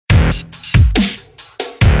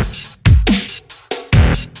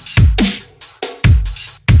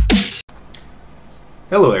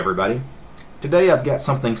Hello everybody. Today I've got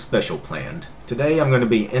something special planned. Today I'm going to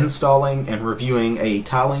be installing and reviewing a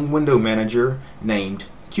tiling window manager named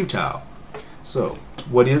Qtile. So,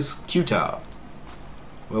 what is Qtile?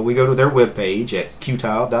 Well, we go to their webpage at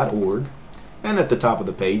qtile.org, and at the top of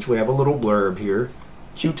the page we have a little blurb here.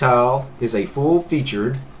 Qtile is a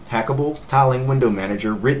full-featured, hackable tiling window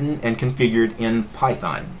manager written and configured in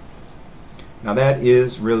Python. Now that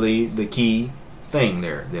is really the key thing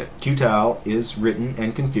there, that Qtile is written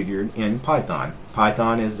and configured in Python.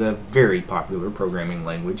 Python is a very popular programming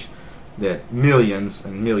language that millions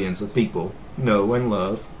and millions of people know and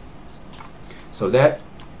love. So that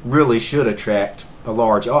really should attract a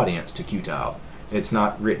large audience to Qtile. It's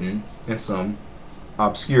not written in some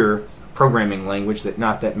obscure programming language that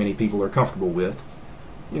not that many people are comfortable with.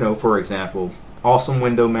 You know, for example, Awesome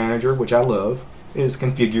Window Manager, which I love, is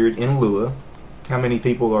configured in Lua. How many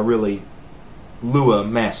people are really Lua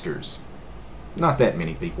masters? Not that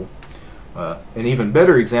many people. An even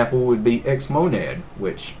better example would be Xmonad,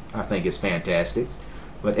 which I think is fantastic.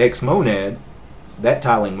 But Xmonad, that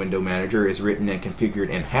tiling window manager, is written and configured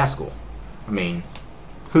in Haskell. I mean,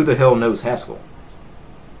 who the hell knows Haskell?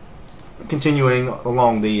 Continuing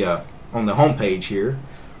along the on the home page here,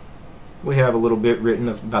 we have a little bit written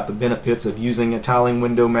about the benefits of using a tiling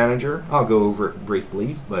window manager. I'll go over it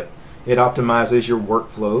briefly, but it optimizes your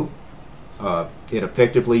workflow. It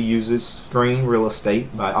effectively uses screen real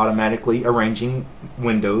estate by automatically arranging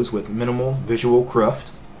windows with minimal visual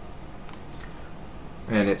cruft.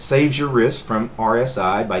 And it saves your wrist from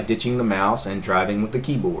RSI by ditching the mouse and driving with the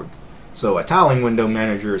keyboard. So a tiling window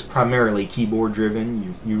manager is primarily keyboard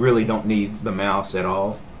driven. You really don't need the mouse at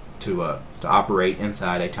all to operate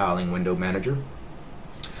inside a tiling window manager.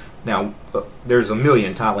 Now, there's a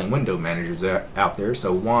million tiling window managers out there,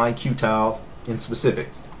 so why Qtile in specific?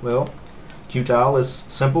 Well, Qtile is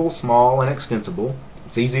simple, small, and extensible.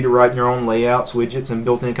 It's easy to write your own layouts, widgets, and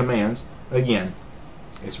built-in commands. Again,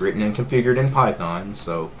 it's written and configured in Python,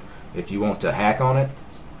 so if you want to hack on it,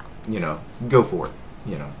 you know, go for it.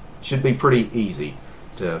 You know, should be pretty easy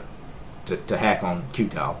to hack on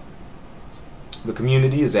Qtile. The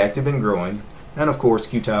community is active and growing, and of course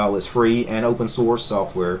Qtile is free and open source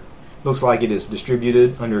software. Looks like it is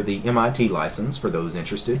distributed under the MIT license for those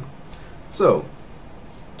interested. So,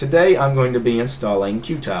 today I'm going to be installing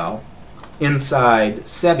Qtile inside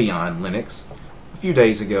Sabian Linux. A few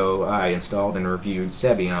days ago I installed and reviewed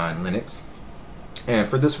Sabian Linux, and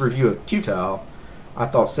for this review of Qtile I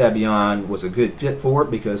thought Sabian was a good fit for it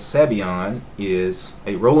because Sabian is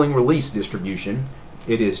a rolling release distribution.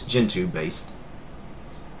 It is Gentoo based.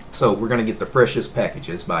 So we're going to get the freshest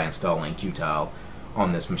packages by installing Qtile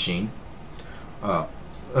on this machine.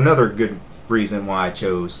 Another good reason why I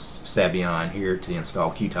chose Sabian here to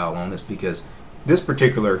install Qtile on is because this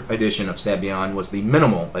particular edition of Sabian was the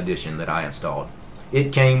minimal edition that I installed.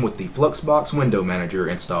 It came with the Fluxbox window manager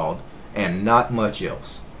installed and not much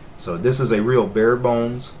else. So this is a real bare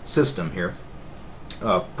bones system here.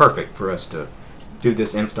 Perfect for us to do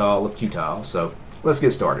this install of Qtile. So let's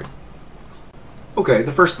get started. Okay,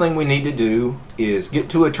 the first thing we need to do is get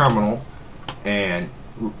to a terminal and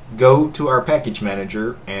go to our package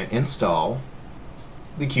manager and install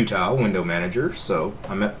the Qtile window manager. So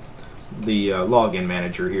I'm at the login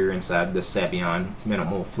manager here inside the Sabian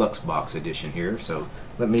minimal Fluxbox edition here. So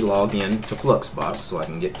let me log in to Fluxbox so I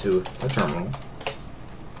can get to a terminal.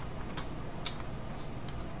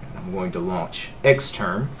 And I'm going to launch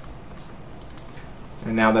Xterm.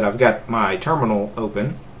 And now that I've got my terminal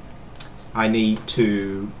open, I need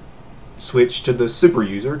to switch to the super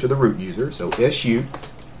user, to the root user, so SU,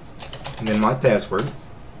 and then my password.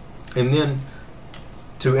 And then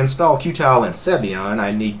to install Qtile in Sabian,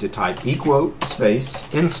 I need to type equo space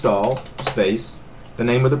install space the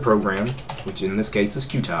name of the program, which in this case is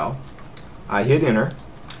Qtile. I hit enter,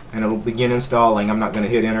 and it'll begin installing. I'm not going to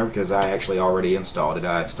hit enter because I actually already installed it.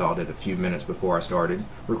 I installed it a few minutes before I started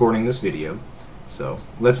recording this video. So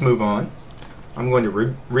let's move on. I'm going to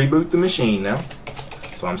reboot the machine now.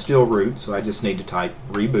 So I'm still root, so I just need to type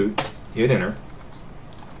reboot, hit enter.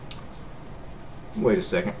 Wait a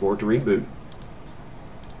second for it to reboot.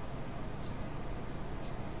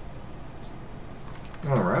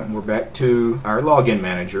 Alright, we're back to our login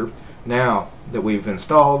manager. Now that we've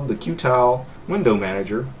installed the Qtile window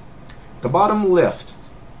manager, at the bottom left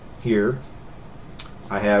here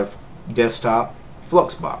I have desktop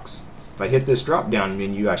Fluxbox. If I hit this drop down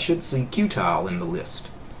menu, I should see Qtile in the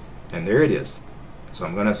list. And there it is. So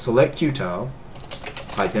I'm going to select Qtile,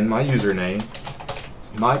 type in my username,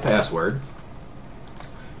 my password,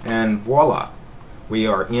 and voila, we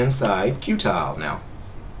are inside Qtile now.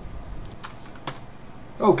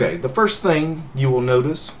 Okay, the first thing you will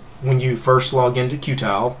notice when you first log into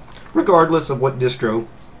Qtile, regardless of what distro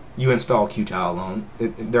you install Qtile on,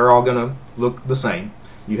 they're all going to look the same.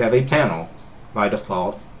 You have a panel by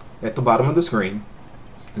default at the bottom of the screen.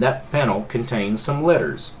 That panel contains some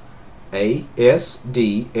letters: A, S,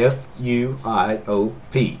 D, F, U, I, O,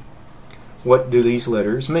 P. What do these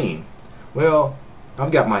letters mean? Well,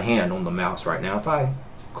 I've got my hand on the mouse right now. If I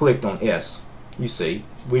clicked on S, you see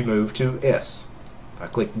we move to S. If I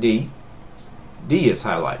click D, D is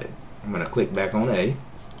highlighted. I'm going to click back on A.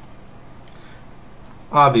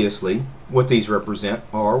 Obviously, what these represent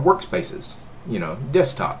are workspaces,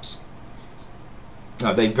 desktops.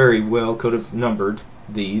 They very well could have numbered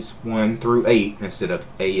these 1 through 8 instead of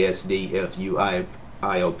A, S, D, F, U, I,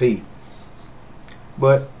 O, P.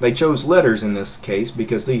 But they chose letters in this case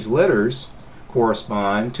because these letters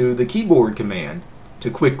correspond to the keyboard command to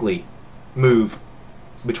quickly move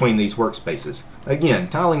between these workspaces. Again,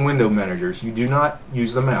 tiling window managers, you do not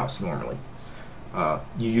use the mouse normally.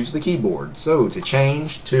 You use the keyboard. So to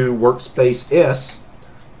change to workspace S,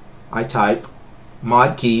 I type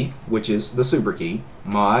mod key, which is the super key.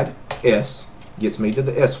 Mod S gets me to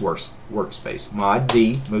the S workspace. Mod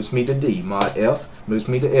D moves me to D. Mod F moves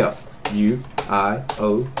me to F. U, I,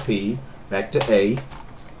 O, P, back to A.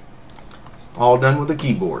 All done with the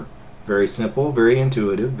keyboard. Very simple, very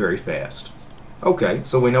intuitive, very fast. Okay,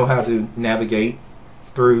 so we know how to navigate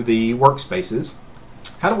through the workspaces.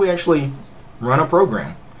 How do we actually run a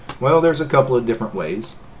program? Well, there's a couple of different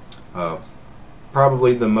ways.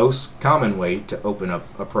 Probably the most common way to open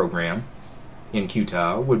up a program in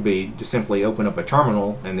Qtile would be to simply open up a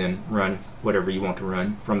terminal and then run whatever you want to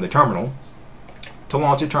run from the terminal. To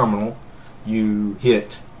launch a terminal, you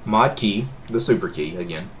hit mod key, the super key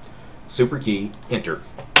again. Super key, enter.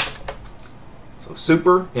 So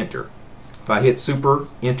super, enter. If I hit super,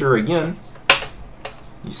 enter again,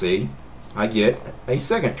 you see I get a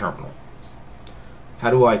second terminal. How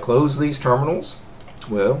do I close these terminals?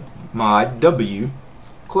 Well, mod W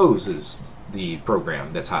closes the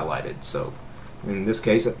program that's highlighted. So in this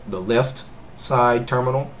case, the left side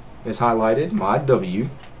terminal is highlighted. Mod W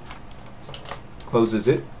closes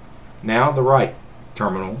it. Now the right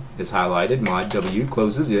terminal is highlighted. Mod W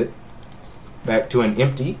closes it. Back to an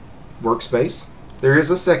empty workspace. There is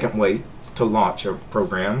a second way to launch a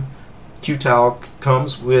program. Qtile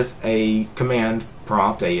comes with a command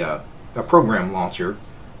prompt, a program launcher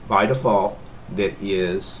by default that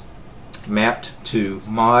is mapped to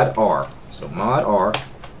mod R. So mod R,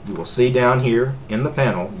 you will see down here in the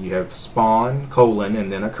panel you have spawn, colon,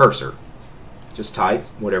 and then a cursor. Just type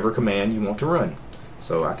whatever command you want to run.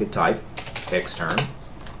 So I could type extern.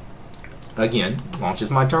 Again, launches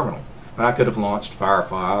my terminal. But I could have launched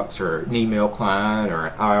Firefox or an email client or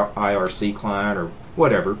an IRC client or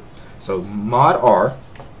whatever. So mod R,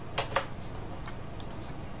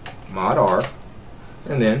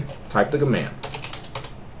 and then type the command.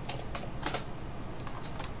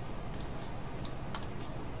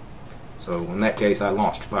 So in that case, I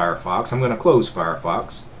launched Firefox. I'm going to close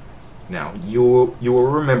Firefox. Now you will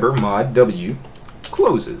remember mod W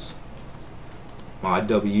closes. Mod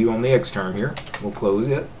W on the extern here will close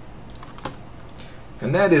it.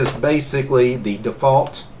 And that is basically the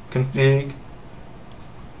default config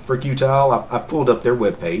for Qtile. I've pulled up their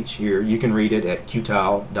webpage here. You can read it at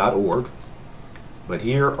qtile.org. But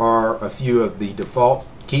here are a few of the default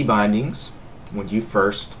key bindings when you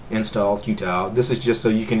first install Qtile. This is just so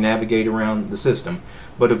you can navigate around the system.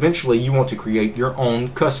 But eventually you want to create your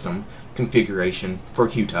own custom configuration for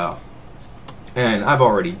Qtile. And I've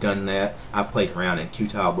already done that. I've played around in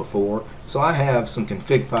Qtile before, so I have some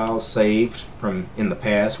config files saved from in the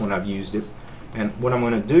past when I've used it. And what I'm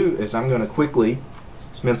going to do is I'm going to quickly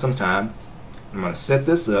spend some time. I'm going to set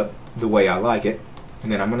this up the way I like it, and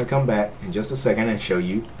then I'm going to come back in just a second and show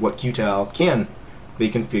you what Qtile can be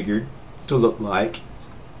configured to look like.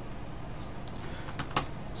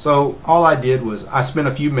 So all I did was I spent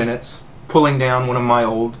a few minutes pulling down one of my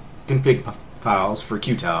old config files for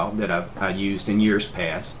Qtile that I used in years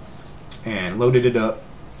past and loaded it up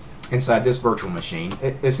inside this virtual machine.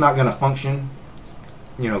 It's not going to function,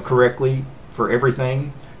 correctly for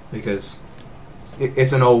everything because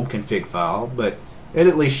it's an old config file, but it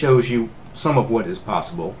at least shows you some of what is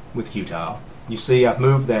possible with Qtile. You see I've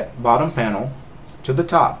moved that bottom panel to the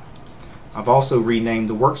top. I've also renamed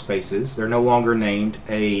the workspaces. They're no longer named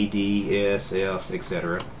A, D, S, F,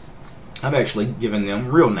 etc. I've actually given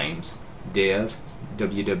them real names. Dev,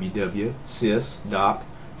 www, sys, doc,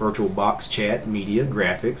 VirtualBox, chat, media,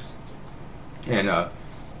 graphics, and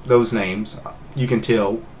those names you can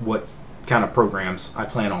tell what kind of programs I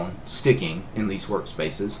plan on sticking in these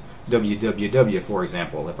workspaces. www, for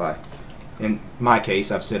example, in my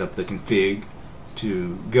case, I've set up the config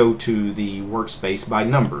to go to the workspace by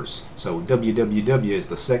numbers. So www is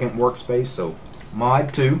the second workspace, so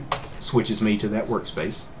mod 2 switches me to that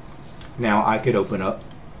workspace. Now I could open up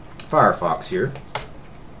Firefox here.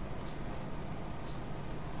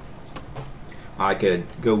 I could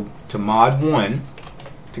go to mod 1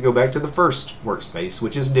 to go back to the first workspace,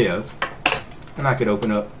 which is dev, and I could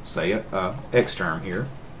open up, say, Xterm here,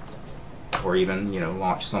 or even,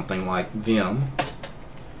 launch something like Vim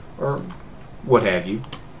or what have you.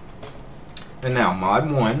 And now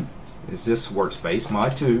mod 1 is this workspace.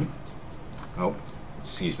 Mod 2, oh,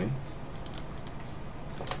 excuse me,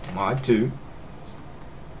 mod 2,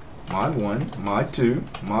 mod 1, mod 2,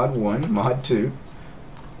 mod 1, mod 2,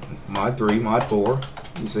 mod 3, mod 4.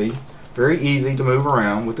 You see, very easy to move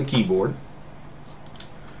around with the keyboard.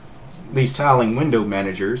 These tiling window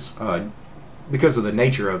managers, because of the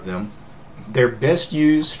nature of them, they're best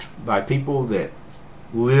used by people that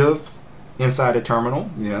live inside a terminal,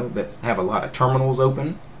 that have a lot of terminals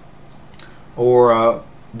open, or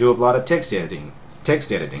do a lot of text editing.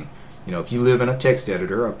 If you live in a text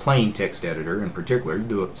editor, a plain text editor in particular,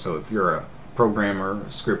 do it. So if you're a programmer,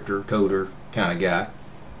 a scripter, coder kind of guy,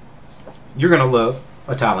 you're going to love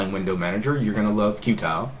a tiling window manager. You're going to love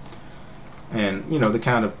Qtile. And the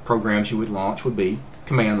kind of programs you would launch would be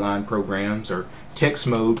command line programs or text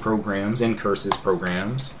mode programs, incursive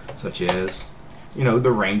programs, such as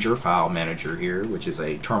the Ranger file manager here, which is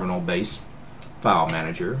a terminal based file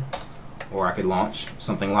manager. Or I could launch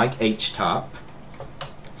something like Qtile.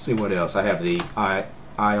 Let's see what else. I have the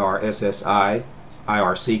IRSSI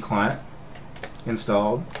IRC client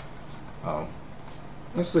installed.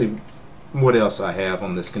 Let's see what else I have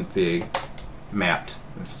on this config mapped.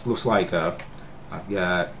 This looks like I've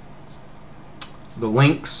got the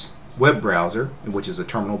Lynx web browser, which is a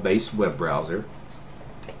terminal based web browser.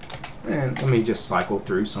 And let me just cycle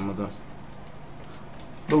through some of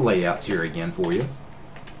the layouts here again for you,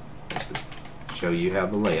 just to show you how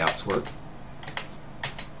the layouts work.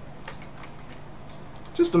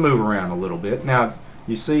 Just to move around a little bit. Now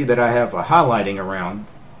you see that I have a highlighting around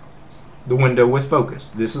the window with focus.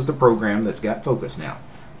 This is the program that's got focus now.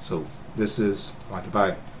 So this is like if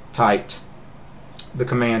I typed the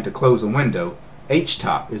command to close a window,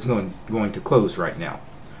 Qtile is going to close right now.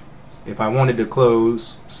 If I wanted to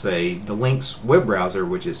close, say, the Lynx web browser,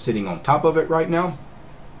 which is sitting on top of it right now,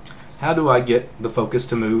 how do I get the focus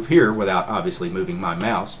to move here without obviously moving my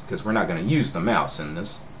mouse, because we're not going to use the mouse in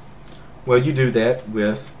this? Well, you do that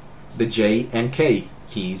with the J and K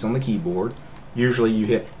keys on the keyboard. Usually you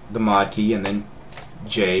hit the mod key and then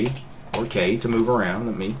J or K to move around.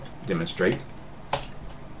 Let me demonstrate.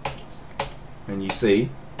 And you see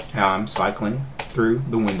how I'm cycling through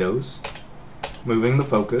the windows, moving the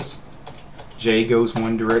focus. J goes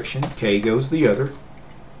one direction, K goes the other.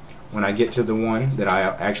 When I get to the one that I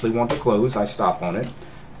actually want to close, I stop on it.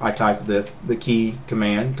 I type the key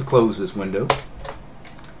command to close this window,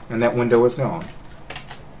 and that window is gone.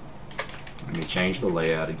 Let me change the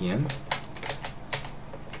layout again.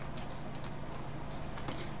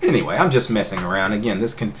 Anyway, I'm just messing around. Again,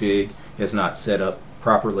 this config is not set up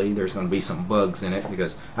properly. There's going to be some bugs in it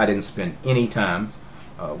because I didn't spend any time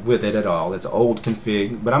with it at all. It's an old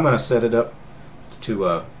config, but I'm going to set it up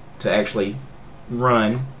to actually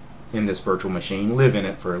run in this virtual machine, live in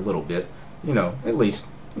it for a little bit, at least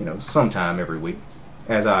sometime every week,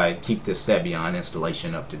 as I keep this Sabian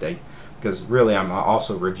installation up to date. Because really, I'm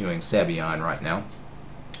also reviewing Sabian right now,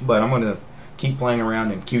 but I'm going to keep playing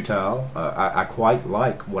around in Qtile. I quite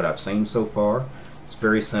like what I've seen so far. It's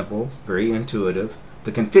very simple, very intuitive.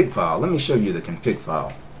 The config file, let me show you the config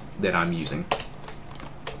file that I'm using.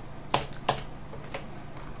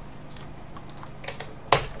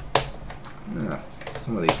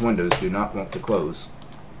 Some of these windows do not want to close.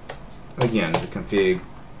 Again, the config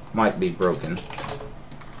might be broken.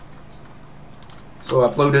 So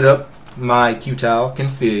I've loaded up my Qtile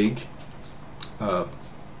config.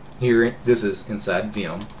 Here, this is inside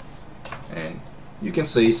Vim, and you can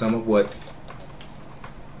see some of what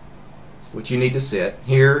you need to set.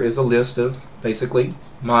 Here is a list of basically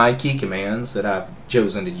my key commands that I've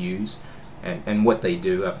chosen to use and what they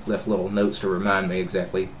do. I've left little notes to remind me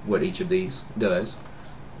exactly what each of these does.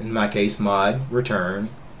 In my case, mod return,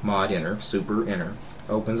 mod enter, super enter,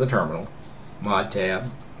 opens a terminal, mod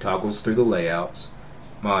tab toggles through the layouts,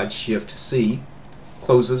 mod shift C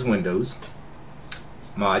closes windows,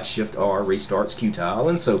 mod shift R restarts Qtile,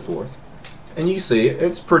 and so forth. And you see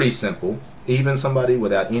it's pretty simple. Even somebody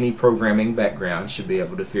without any programming background should be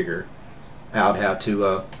able to figure out how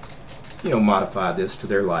to modify this to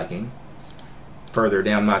their liking. Further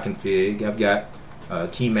down my config, I've got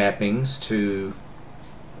key mappings to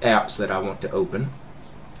apps that I want to open.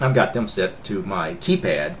 I've got them set to my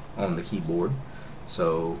keypad on the keyboard.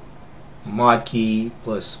 So mod key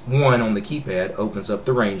plus 1 on the keypad opens up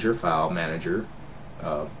the Ranger file manager.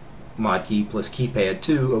 Mod key plus keypad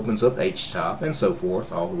 2 opens up Htop, and so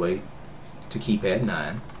forth all the way to keypad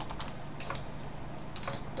 9.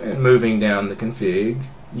 And moving down the config,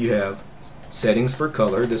 you have settings for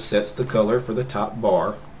color. This sets the color for the top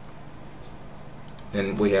bar.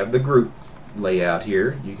 And we have the group layout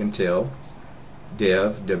here. You can tell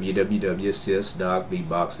dev, www, sys, doc,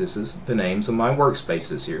 vbox. This is the names of my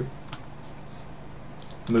workspaces here.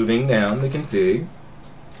 Moving down the config,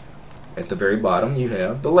 at the very bottom you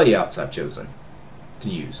have the layouts I've chosen to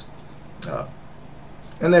use.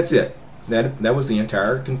 And that's it. That was the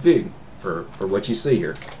entire config for what you see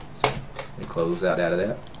here. So let me close out of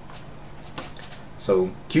that.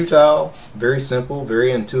 So Qtile, very simple,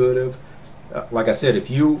 very intuitive. Like I said, if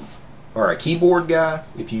you are a keyboard guy,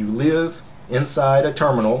 if you live inside a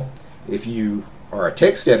terminal, if you are a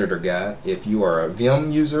text editor guy, if you are a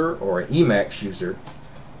Vim user or an Emacs user,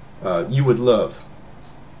 you would love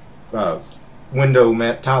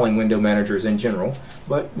tiling window managers in general,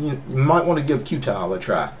 but you might want to give Qtile a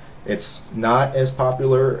try. It's not as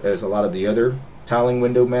popular as a lot of the other tiling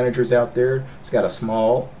window managers out there. It's got a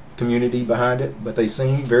small community behind it, but they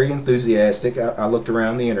seem very enthusiastic. I looked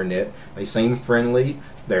around the internet. They seem friendly.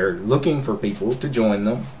 They're looking for people to join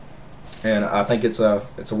them, and I think it's a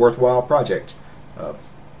worthwhile project.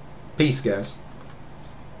 Peace, guys.